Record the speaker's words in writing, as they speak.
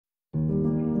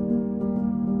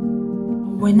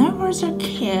When I was a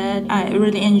kid, I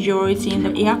really enjoyed seeing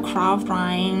the aircraft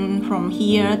flying from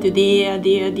here to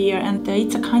there, and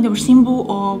it's a kind of symbol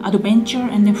of adventure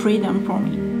and freedom for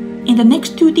me. In the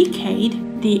next 2 decades,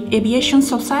 the aviation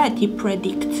society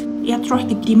predicts air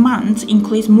traffic demands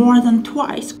increase more than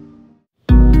twice.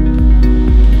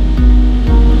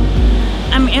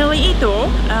 I'm Eri Itoh,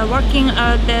 working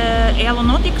at the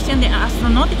Aeronautics and the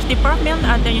Astronautics Department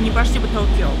at the University of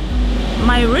Tokyo.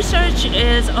 My research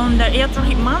is on the air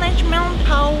traffic management,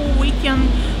 how we can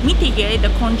mitigate the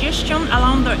congestion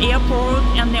around the airport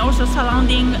and also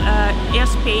surrounding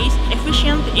airspace,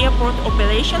 efficient airport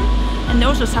operation, and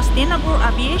also sustainable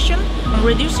aviation.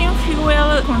 Reducing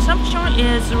fuel consumption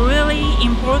is really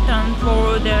important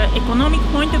for the economic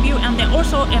point of view and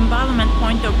also environment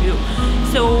point of view.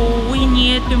 So we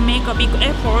need to make a big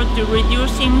effort to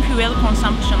reducing fuel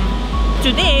consumption.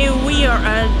 Today we are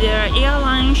at the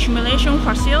airline simulation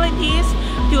facilities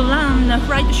to run the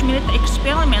flight simulator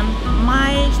experiment.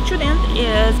 My student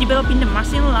is developing the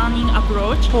machine learning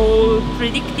approach for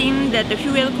predicting the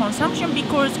fuel consumption,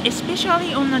 because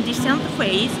especially on the descent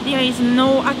phase, there is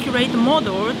no accurate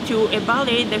model to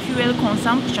evaluate the fuel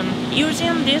consumption.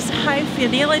 Using this high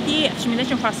fidelity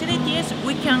simulation facilities,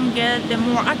 we can get the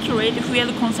more accurate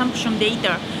fuel consumption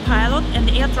data. Pilot and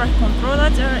air traffic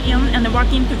controllers are in and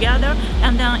working together,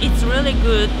 and then it's really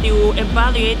good to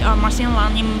evaluate our machine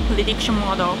learning prediction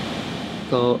model.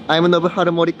 So I'm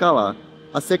Nobuharu Morikawa,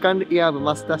 a second year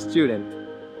master student.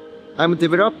 I'm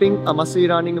developing a machine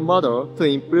learning model to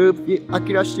improve the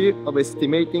accuracy of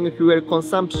estimating fuel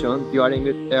consumption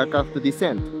during aircraft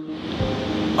descent.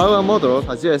 Our model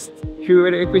suggests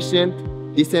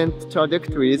fuel-efficient descent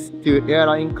trajectories to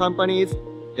airline companies,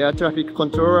 air traffic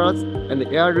controllers, and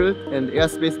air route and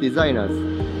airspace designers.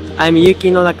 I'm Yuki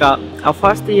Nonaka, a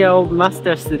first year of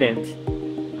master student.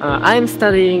 I'm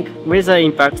studying weather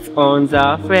impacts on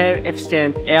the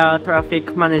fuel-efficient air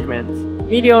traffic management.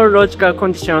 Meteorological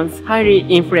conditions highly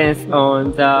influence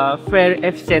on the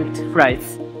fuel-efficient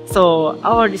flights. So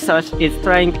our research is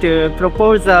trying to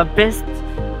propose the best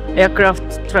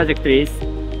aircraft trajectories.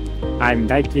 I'm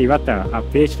Daiki Iwata, a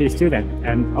PhD student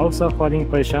and also holding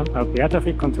position of air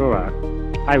traffic controller.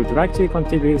 I would like to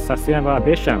contribute sustainable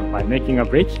aviation by making a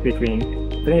bridge between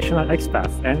international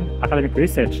experts and academic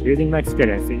research using my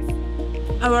experiences.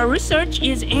 Our research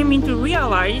is aiming to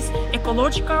realize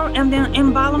ecological and then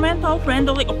environmental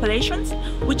friendly operations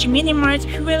which minimize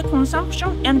fuel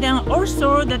consumption and then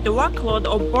also the workload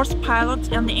of both pilots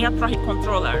and the air traffic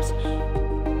controllers.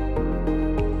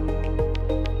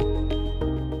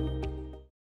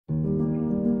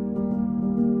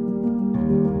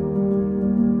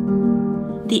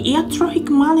 The air traffic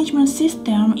management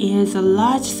system is a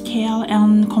large-scale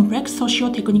and complex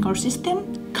socio-technical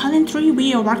system. Currently,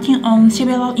 we are working on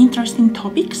several interesting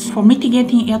topics for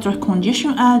mitigating air traffic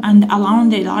congestion at and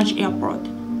around the large airport.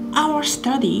 Our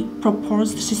study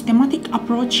proposed systematic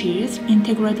approaches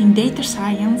integrating data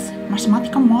science,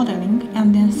 mathematical modeling,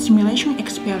 and then simulation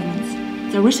experiments.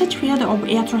 The research field of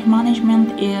air traffic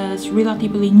management is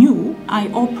relatively new. I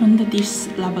opened this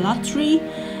laboratory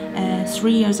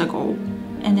 3 years ago.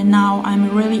 And now I'm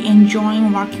really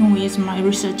enjoying working with my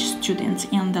research students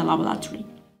in the laboratory.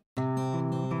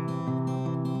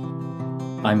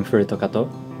 I'm Furuto Kato,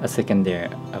 a second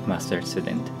year of master's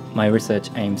student. My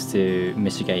research aims to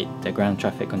mitigate the ground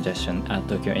traffic congestion at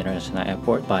Tokyo International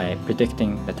Airport by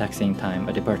predicting the taxiing time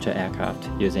of departure aircraft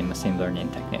using machine learning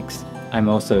techniques. I'm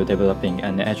also developing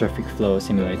an air traffic flow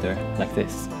simulator like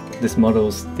this. This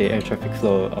models the air traffic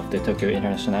flow of the Tokyo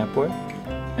International Airport,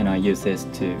 and I use this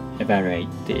to evaluate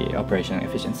the operational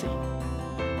efficiency.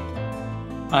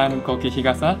 I'm Koki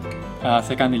Higasa, a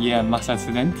second year master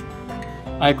student.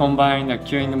 I combine the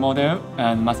queuing model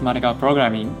and mathematical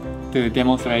programming to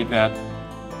demonstrate that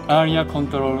area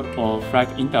control of flight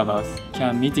intervals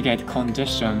can mitigate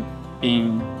congestion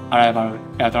in arrival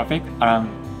air traffic around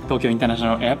Tokyo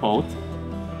International Airport.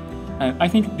 And I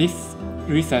think this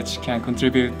research can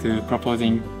contribute to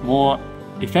proposing more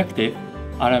effective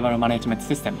arrival management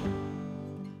system.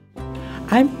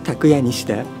 I'm Takuya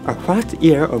Nishida, a first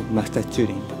year of master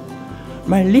student.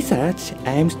 My research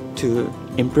aims to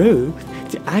improve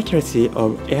the accuracy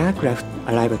of aircraft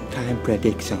arrival time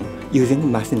prediction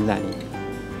using machine learning.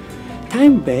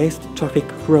 Time-based traffic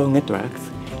flow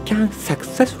networks can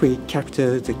successfully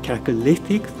capture the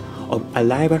characteristics of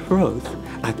arrival flows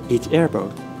at each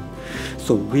airport.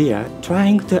 So we are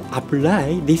trying to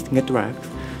apply these networks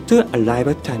to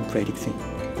arrival time prediction.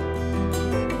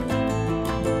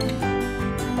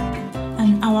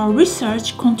 And our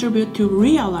research contributes to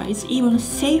realize even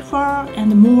safer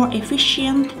and more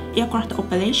efficient aircraft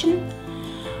operation.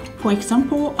 For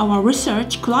example, our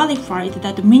research clarified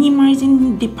that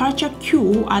minimizing departure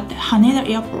queue at Haneda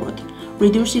Airport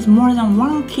reduces more than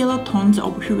 1 kilotons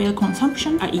of fuel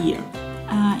consumption a year.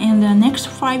 In the next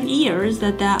 5 years,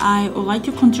 that I would like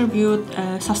to contribute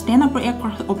sustainable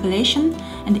aircraft operation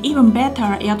and even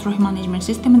better air traffic management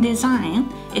system design,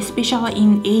 especially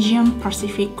in Asian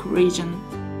Pacific region.